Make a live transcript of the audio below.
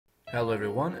Hello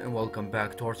everyone and welcome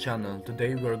back to our channel.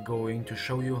 Today we're going to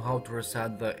show you how to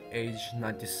reset the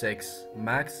H96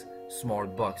 MAX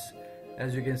Smart Box.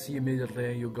 As you can see,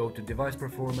 immediately you go to device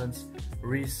performance,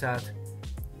 reset,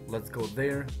 let's go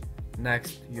there.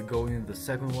 Next you go in the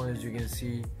second one, as you can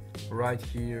see right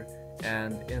here,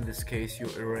 and in this case you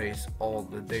erase all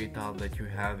the data that you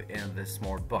have in this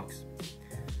smart box.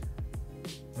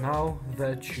 Now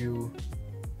that you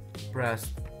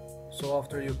pressed, so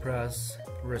after you press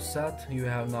reset, you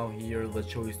have now here the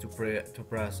choice to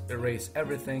press erase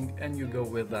everything, and you go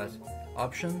with that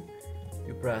option.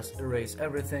 You press erase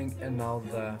everything and now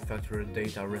the factory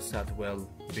data reset will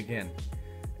begin.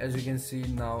 As you can see,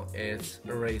 now it's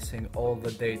erasing all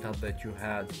the data that you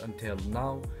had until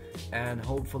now, and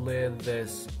hopefully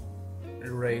this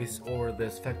erase or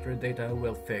this factory data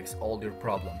will fix all your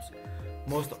problems.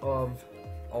 Most of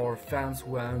our fans,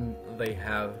 when they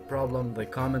have problem, they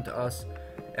comment to us,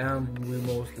 and we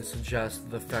mostly suggest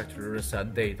the factory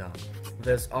reset data.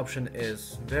 This option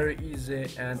is very easy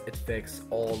and it fixes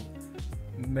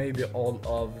maybe all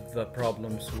of the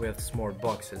problems with smart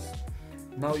boxes.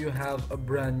 Now you have a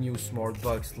brand new smart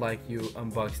box like you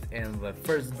unboxed in the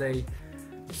first day,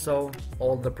 so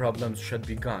all the problems should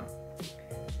be gone.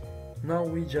 Now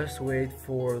we just wait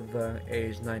for the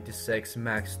H96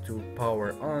 MAX to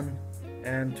power on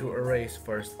and to erase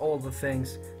first all the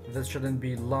things. This shouldn't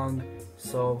be long,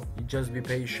 so you just be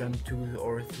patient, 2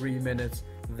 or 3 minutes,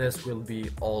 this will be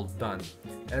all done.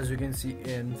 As you can see,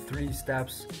 in 3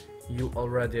 steps you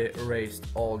already erased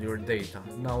all your data.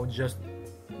 Now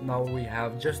we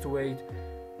have just to wait,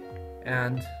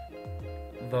 and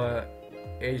the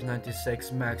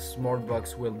H96 MAX Smart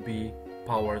Box will be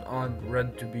powered on,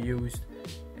 ready to be used,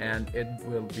 and it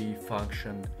will be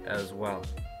functioned as well.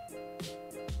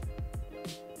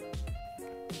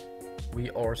 We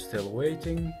are still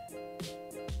waiting.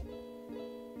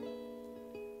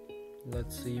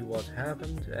 Let's see what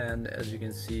happened, and as you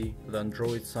can see the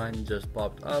Android sign just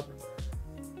popped up,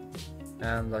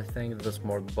 and I think the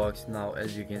smart box now,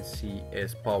 as you can see,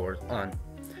 is powered on.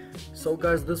 So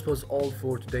guys, this was all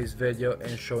for today's video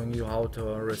and showing you how to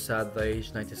reset the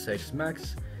H96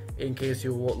 MAX. In case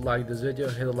you like this video,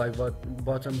 hit the like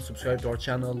button, subscribe to our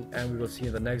channel, and we will see you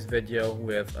in the next video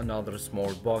with another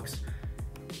smart box.